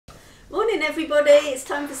morning everybody, it's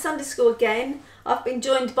time for Sunday School again. I've been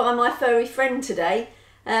joined by my furry friend today.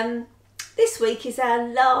 This week is our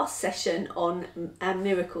last session on our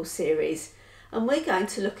miracle series and we're going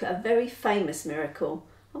to look at a very famous miracle.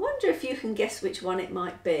 I wonder if you can guess which one it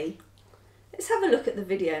might be. Let's have a look at the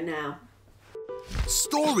video now.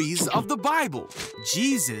 Stories of the Bible.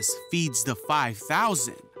 Jesus feeds the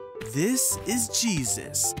 5,000. This is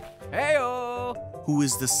Jesus. Hey-o! Who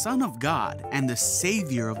is the Son of God and the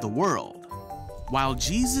Savior of the world. While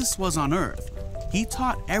Jesus was on earth, he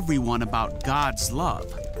taught everyone about God's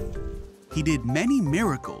love. He did many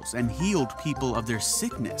miracles and healed people of their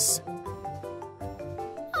sickness.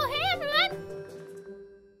 Oh, hey everyone!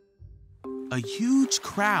 A huge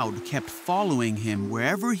crowd kept following him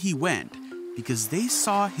wherever he went because they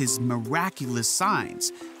saw his miraculous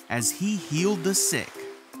signs as he healed the sick.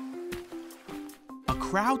 A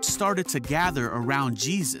crowd started to gather around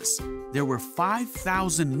Jesus. There were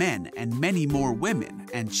 5,000 men and many more women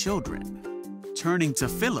and children. Turning to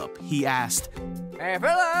Philip, he asked, Hey,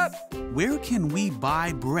 Philip! "Where can we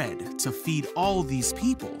buy bread to feed all these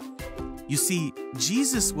people?" You see,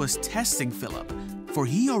 Jesus was testing Philip, for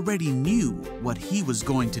he already knew what he was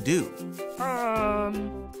going to do.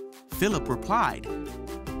 Philip replied,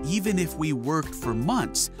 "Even if we worked for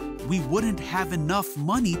months, we wouldn't have enough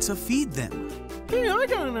money to feed them." Hey, I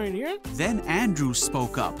got an idea. Then Andrew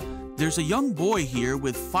spoke up. "There's a young boy here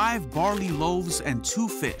with 5 barley loaves and 2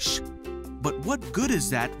 fish. But what good is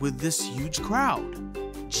that with this huge crowd?"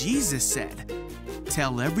 Jesus said,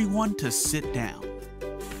 "Tell everyone to sit down."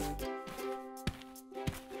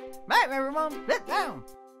 Right, everyone, sit down.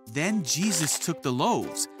 Then Jesus took the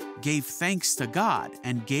loaves, gave thanks to God,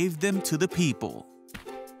 and gave them to the people.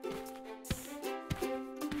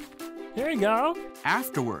 Here you go.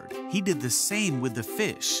 Afterward, he did the same with the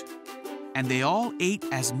fish. And they all ate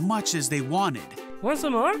as much as they wanted. Want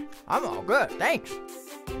some more? I'm all good, thanks.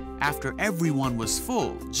 After everyone was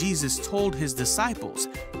full, Jesus told his disciples,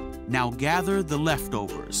 "Now gather the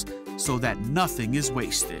leftovers, so that nothing is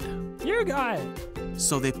wasted." You got it.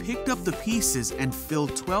 So they picked up the pieces and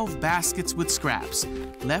filled 12 baskets with scraps,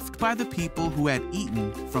 left by the people who had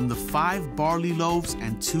eaten from the 5 barley loaves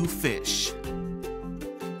and 2 fish.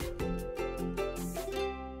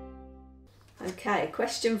 Okay,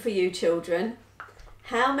 question for you children.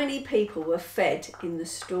 How many people were fed in the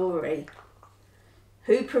story?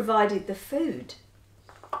 Who provided the food?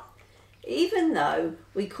 Even though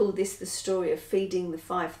we call this the story of feeding the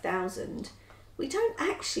 5,000, we don't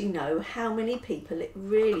actually know how many people it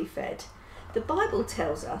really fed. The Bible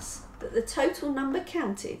tells us that the total number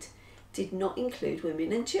counted did not include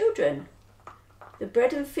women and children. The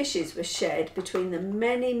bread and fishes were shared between the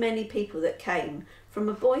many people that came from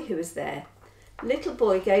a boy who was there. The little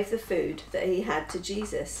boy gave the food that he had to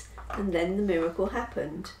Jesus, and then the miracle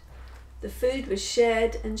happened. The food was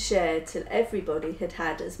shared and shared till everybody had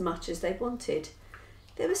had as much as they wanted.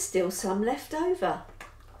 There was still some left over.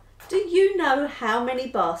 Do you know how many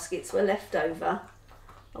baskets were left over?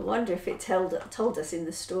 I wonder if it told us in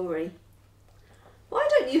the story. Why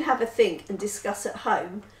don't you have a think and discuss at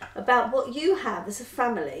home about what you have as a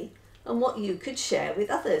family and what you could share with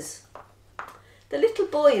others? The little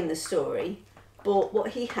boy in the story bought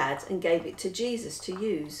what he had and gave it to Jesus to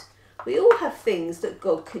use. We all have things that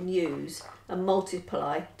God can use and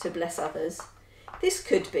multiply to bless others. This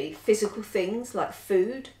could be physical things like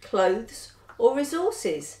food, clothes, or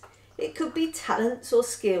resources. It could be talents or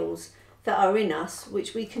skills that are in us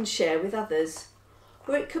which we can share with others.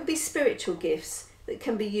 Or it could be spiritual gifts that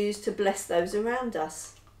can be used to bless those around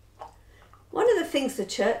us. One of the things the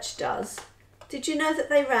church does, did you know that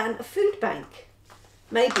they ran a food bank?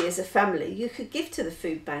 Maybe as a family you could give to the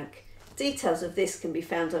food bank. Details of this can be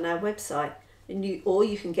found on our website, or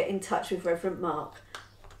you can get in touch with Reverend Mark,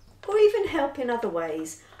 or even help in other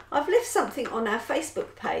ways. I've left something on our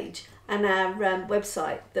Facebook page and our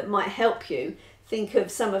website that might help you think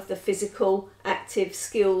of some of the physical, active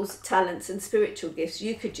skills, talents and spiritual gifts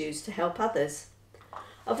you could use to help others.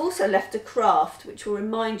 I've also left a craft which will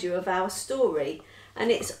remind you of our story,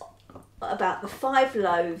 and it's about the 5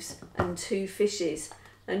 loaves and 2 fishes,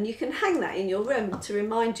 and you can hang that in your room to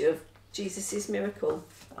remind you of Jesus' miracle.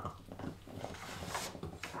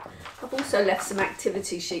 I've also left some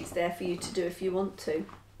activity sheets there for you to do if you want to.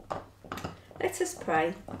 Let us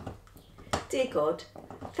pray. Dear God,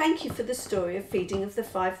 thank you for the story of feeding of the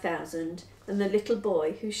 5,000 and the little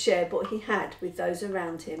boy who shared what he had with those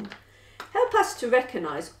around him. Help us to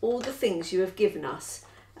recognise all the things you have given us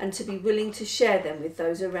and to be willing to share them with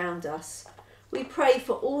those around us. We pray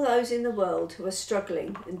for all those in the world who are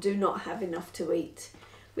struggling and do not have enough to eat.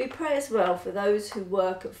 We pray as well for those who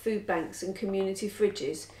work at food banks and community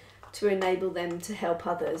fridges to enable them to help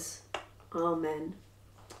others. Amen.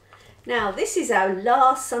 Now, this is our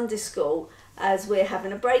last Sunday school as we're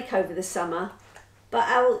having a break over the summer, but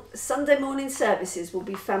our Sunday morning services will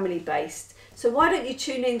be family based. So why don't you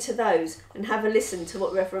tune into those and have a listen to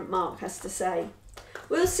what Reverend Mark has to say.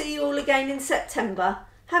 We'll see you all again in September.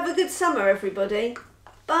 Have a good summer, everybody.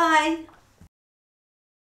 Bye.